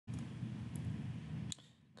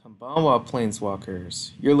Konbanwa,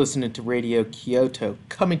 Planeswalkers. You're listening to Radio Kyoto,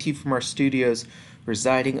 coming to you from our studios,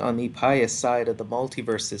 residing on the pious side of the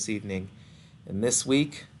multiverse this evening. And this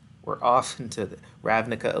week, we're off into the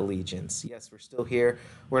Ravnica Allegiance. Yes, we're still here.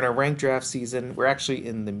 We're in our ranked draft season. We're actually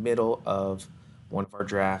in the middle of one of our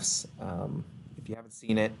drafts. If you haven't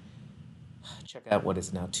seen it, check out what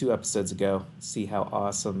is now 2 episodes ago. See how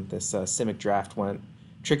awesome this Simic draft went.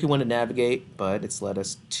 Tricky one to navigate, but it's led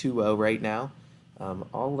us 2-0 right now.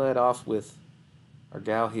 I'll let off with our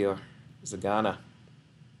gal here, Zagana.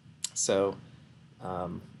 So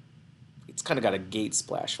it's kind of got a gate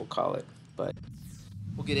splash, we'll call it. But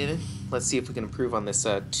we'll get in it. Let's see if we can improve on this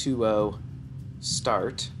 2-0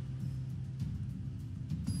 start.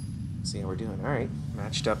 See how we're doing. All right,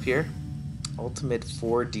 matched up here. Ultimate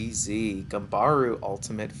 4DZ. Gambaru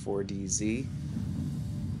Ultimate 4DZ.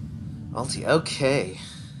 Okay.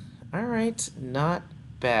 All right, not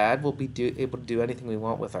bad. We'll be able to do anything we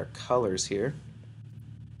want with our colors here.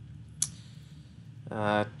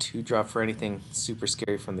 2-drop for anything super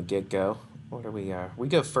scary from the get-go. What are we? We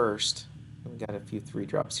go first. We got a few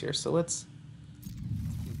 3-drops here, so let's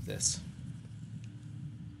do this.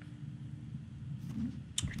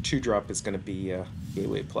 Our 2-drop is going to be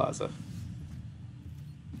Gateway Plaza.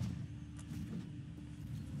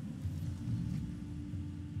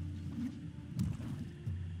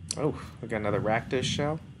 Oh, we got another Rakdos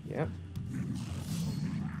shell. Yep.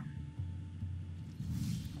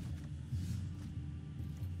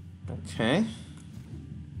 Okay.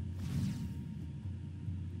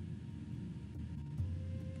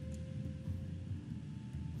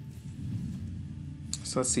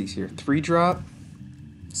 So let's see here. 3-drop.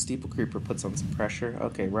 Steeple Creeper puts on some pressure.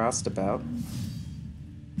 Okay, Roustabout.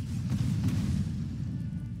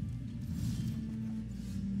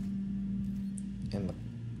 And the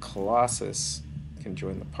Colossus can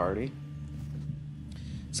join the party.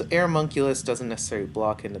 So Airmunculus doesn't necessarily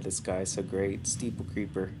block into this guy, so great. Steeple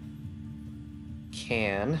Creeper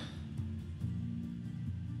can.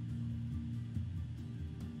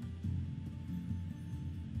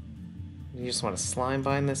 You just want to slime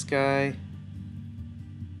bind this guy.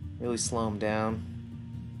 Really slow him down.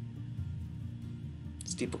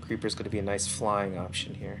 Steeple Creeper is going to be a nice flying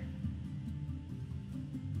option here.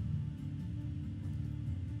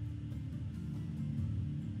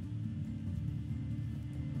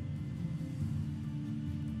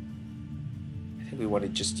 I think we want to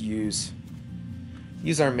just use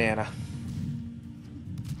our mana.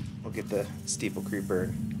 We'll get the Steeple Creeper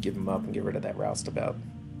and give him up and get rid of that Roustabout.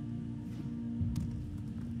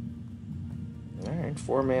 Alright,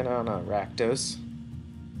 4 mana on a Rakdos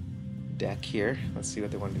deck here. Let's see what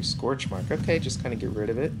they want to do. Scorchmark. Okay, just kind of get rid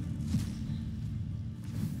of it.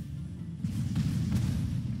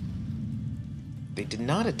 They did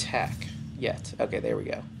not attack yet. Okay, there we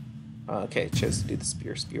go. Okay, chose to do the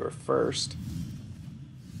Spewer first.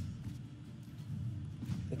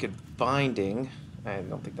 We could Binding. I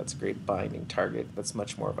don't think that's a great binding target. That's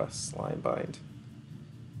much more of a slime bind.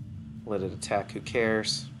 Let it attack, who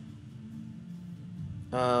cares?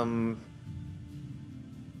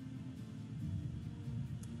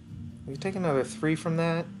 We take another 3 from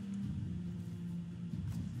that.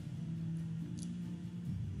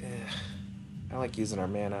 I like using our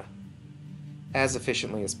mana as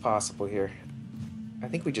efficiently as possible here. I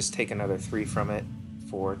think we just take another 3 from it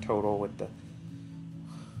for total with the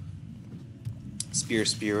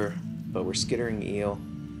Spewer, but we're skittering Eel.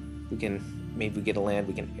 We can maybe get a land,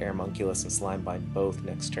 we can Airmunculus and Slime Bind both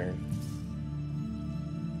next turn.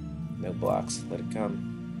 No blocks, let it come.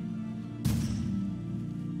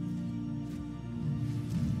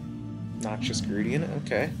 Noxious Grudian,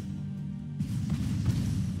 okay.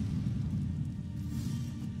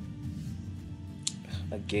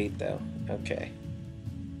 A gate though, okay.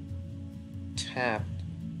 Tap.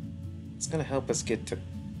 It's gonna help us get to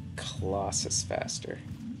Colossus faster.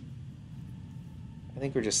 I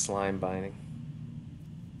think we're just slime binding.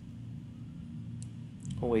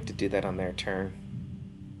 We'll wait to do that on their turn.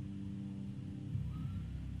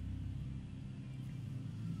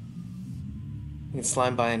 We can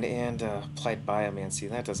slime bind and Plight Biomancy.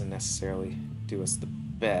 That doesn't necessarily do us the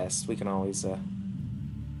best. We can always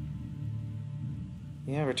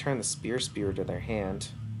return the Spewer to their hand.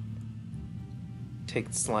 Take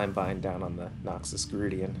the Slime Bind down on the Noxus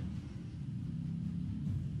Grudian.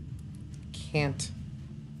 Can't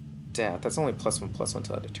Death. That's only +1/+1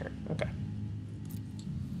 till end of turn. Okay.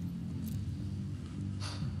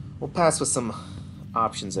 We'll pass with some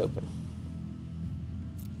options open.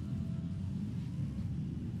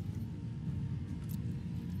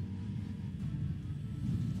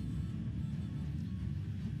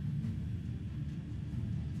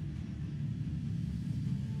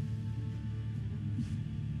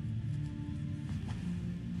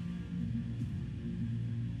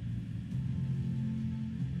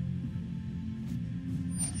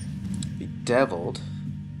 Bedeviled.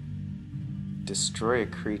 Destroy a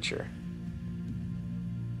creature.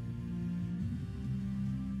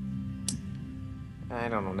 I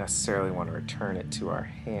don't necessarily want to return it to our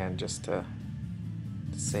hand just to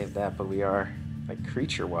save that, but we are, like,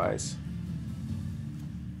 creature-wise.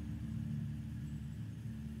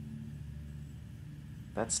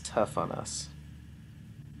 That's tough on us.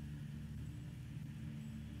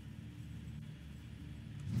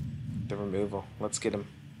 The removal. Let's get him.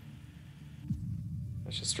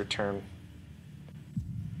 Let's just return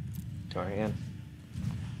to our hand.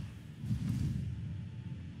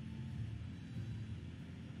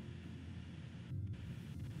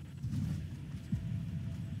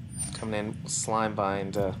 Coming in, Slime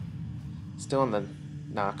Bind, still in the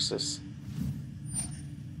Noxus.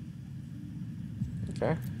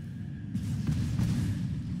 Okay.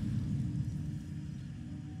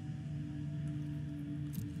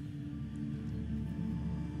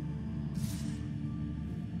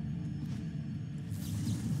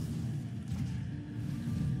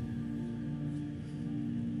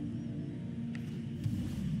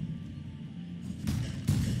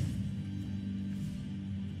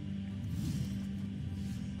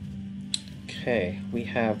 Okay, we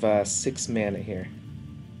have 6 mana here.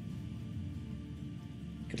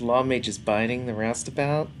 Could Law Mage's Binding the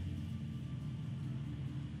Roustabout?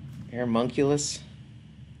 Airmunculus?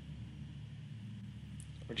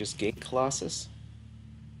 Or just Gate Colossus?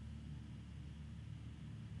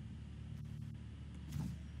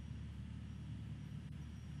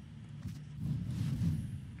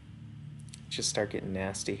 Just start getting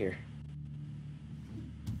nasty here.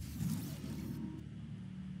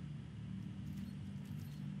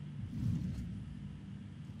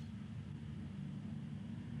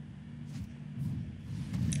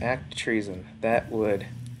 Act Treason. That would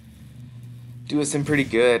do us in pretty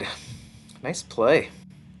good. Nice play.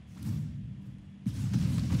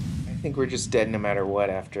 I think we're just dead no matter what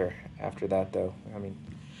after that, though. I mean,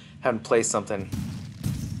 having to play something.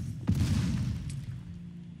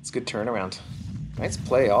 It's a good turnaround. Nice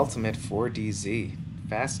play. Ultimate 4DZ.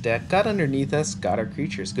 Fast deck. Got underneath us. Got our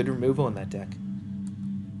creatures. Good removal in that deck.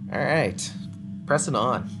 Alright. Pressing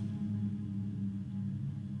on.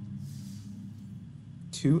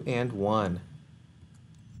 2 and 1.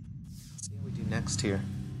 Let's see how we do next here.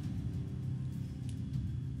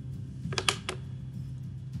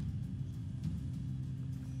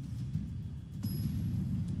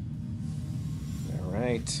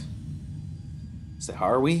 Alright. Is it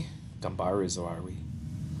Harwi? Gambaru's Harwi.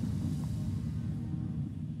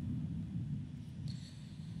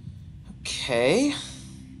 Okay. I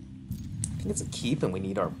think it's a keep and we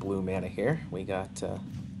need our blue mana here. We got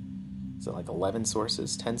is it like 11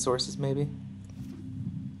 sources? 10 sources, maybe?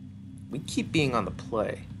 We keep being on the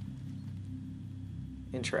play.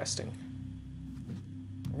 Interesting.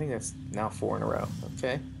 I think that's now 4 in a row.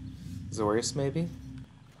 Okay. Zorius, maybe?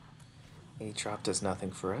 A-Drop does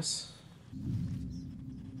nothing for us.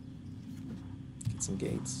 Get some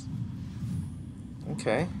gates.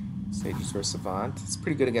 Okay. Sages versus Savant. It's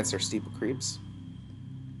pretty good against our Steeple Creeps.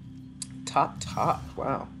 Top.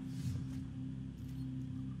 Wow.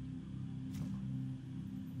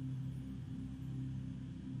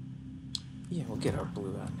 Yeah, we'll get our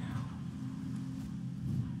blue out now.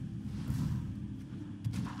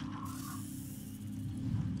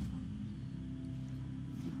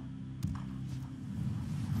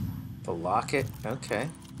 The Locket, okay.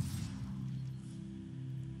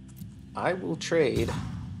 I will trade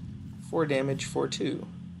 4 damage for 2. You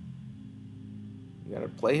gotta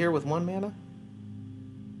play here with 1 mana?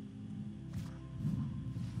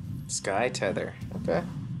 Sky Tether, okay.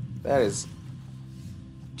 That is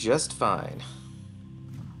just fine.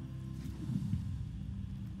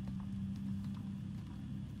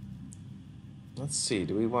 Let's see,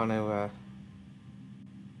 do we want to,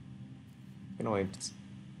 you know,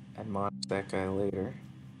 admonish that guy later.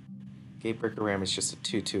 Gatebreaker Ram is just a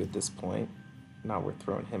 2/2 at this point. Not worth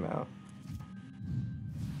throwing him out.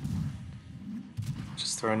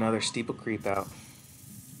 Just throw another Steeple Creep out.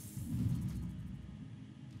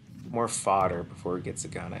 More fodder before he gets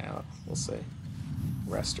Agana out, we'll say.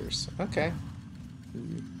 Resters. Okay.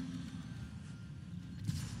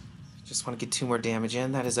 Just want to get 2 more damage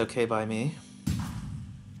in. That is okay by me.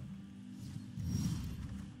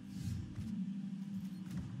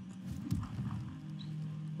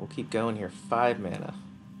 We'll keep going here. 5 mana.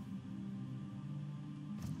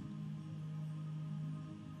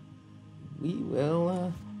 We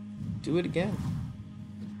will do it again.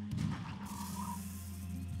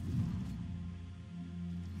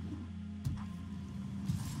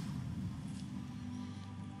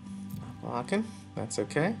 Blocking. That's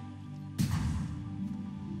okay.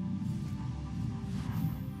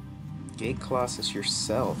 Gate Colossus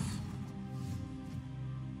yourself.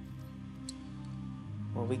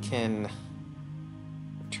 Well, we can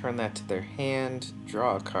return that to their hand,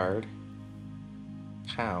 draw a card,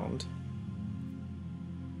 pound,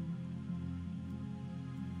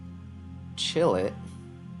 chill it,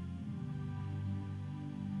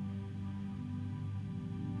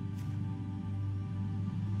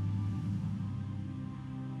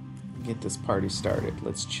 get this party started.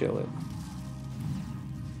 Let's chill it.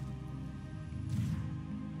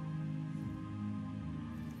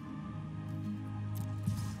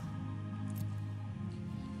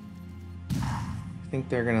 I think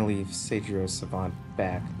they're gonna leave Sagero Savant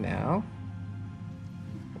back now.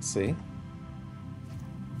 We'll see.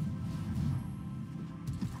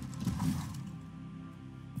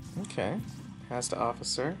 Okay, has to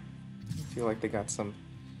officer. I feel like they got some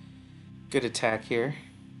good attack here.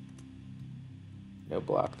 No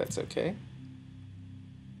block, that's okay.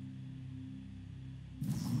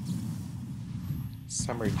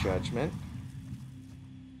 Summary Judgment.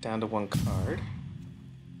 Down to one card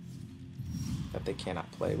that they cannot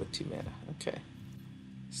play with 2 mana. Okay.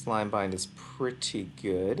 Slimebind is pretty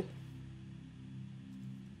good.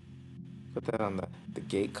 Put that on the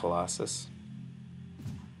Gate Colossus.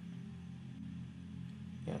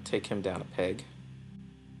 Yeah, take him down a peg.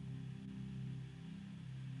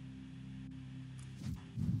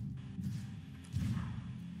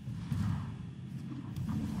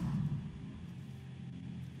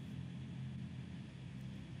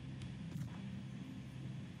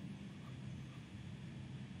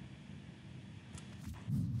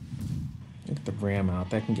 Get the ram out.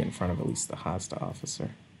 That can get in front of at least the Hasta officer.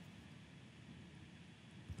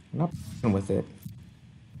 I'm not f***ing with it.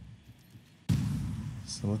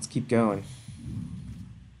 So let's keep going.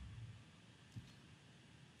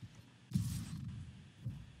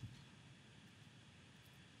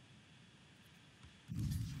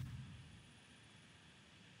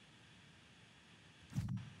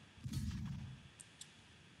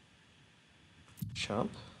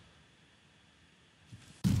 Chump.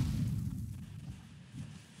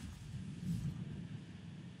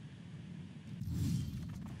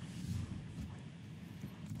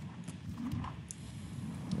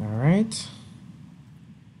 All right.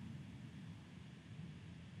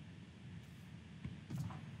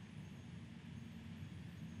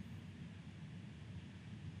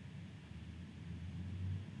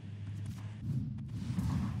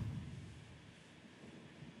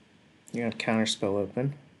 You got counterspell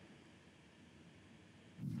open.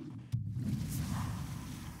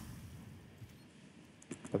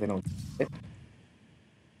 But they don't get it.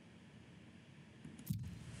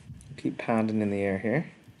 Keep pounding in the air here.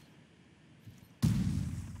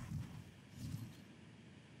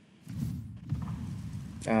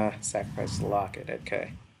 Sacrifice the locket,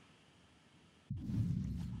 okay.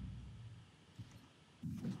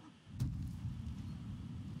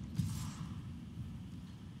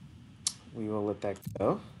 We will let that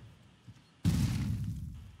go.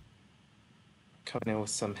 Coming in with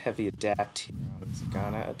some heavy adapt here on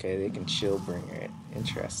Zagana. Okay, they can Chillbringer it.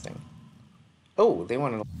 Interesting. Oh, they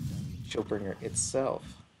want to Chillbringer itself.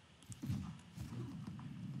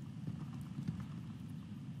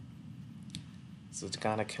 So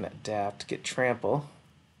Zagana can adapt, get trample.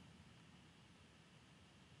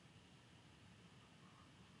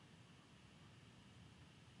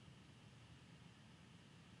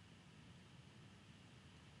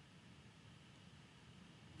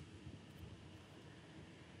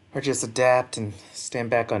 Or just adapt and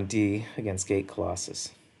stand back on D against Gate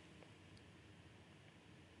Colossus.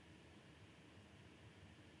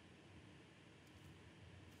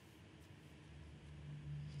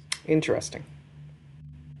 Interesting.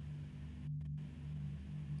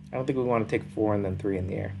 I don't think we want to take 4 and then 3 in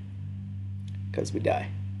the air, because we die.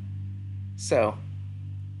 So,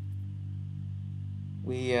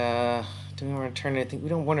 we do we want to return anything? We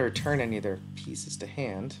don't want to return any of their pieces to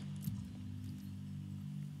hand.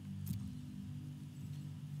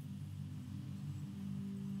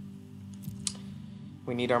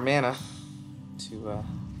 We need our mana to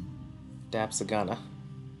dap Zagana.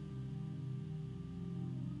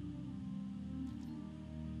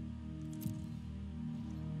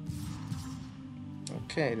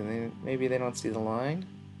 Okay, then maybe they don't see the line.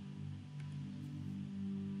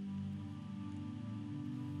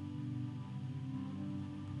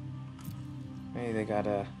 Maybe they got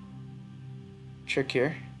a trick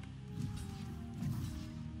here.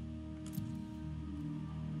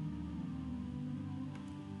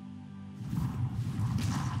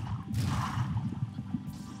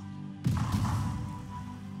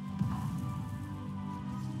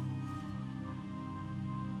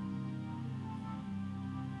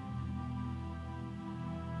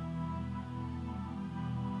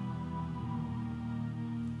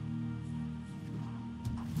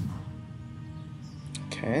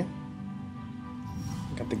 Okay.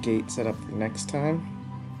 Got the gate set up for next time.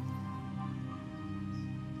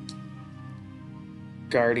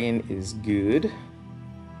 Guardian is good.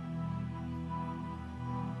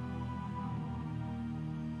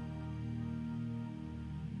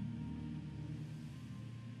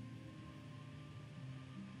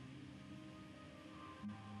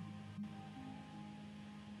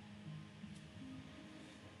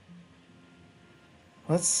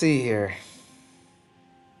 Let's see here.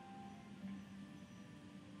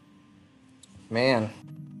 Man.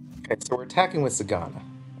 Okay, so we're attacking with Sagana.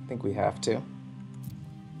 I think we have to.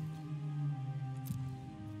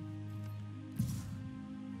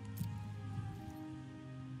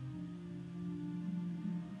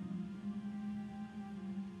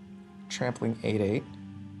 Trampling 8/8.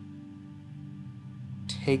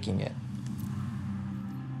 Taking it.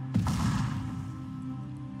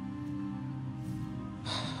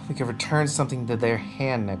 We can return something to their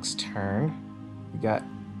hand next turn. We got...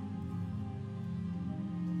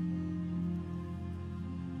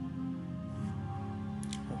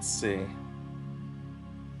 Let's see.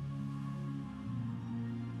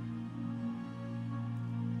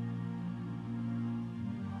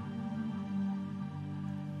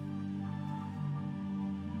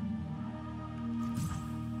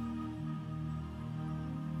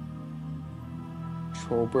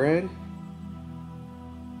 Trollbred.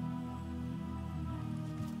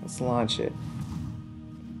 Let's launch it.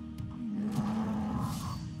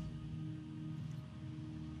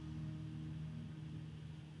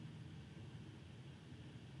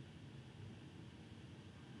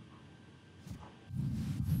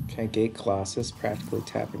 Okay, Gate Colossus, practically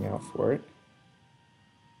tapping out for it.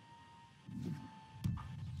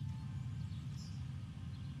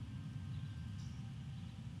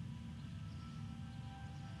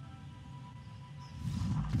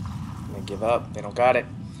 They give up. They don't got it.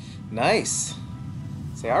 Nice.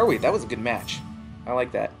 Say, are we? That was a good match. I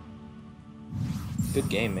like that. Good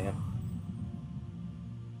game, man.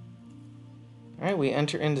 Alright, we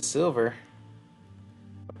enter into silver.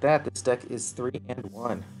 With that, this deck is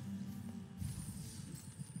 3-1.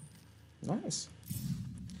 Nice.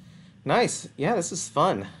 Nice. Yeah, this is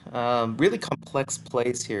fun. Really complex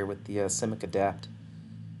plays here with the Simic Adapt.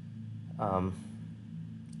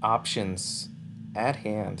 Options at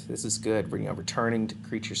hand. This is good. We're returning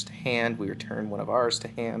creatures to hand. We return one of ours to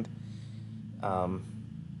hand.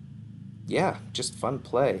 Yeah, just fun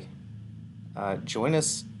play. Join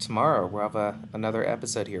us tomorrow. We'll have another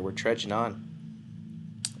episode here. We're trudging on.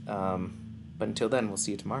 But until then, we'll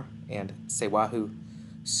see you tomorrow. And say wahoo,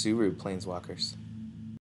 Suru Planeswalkers.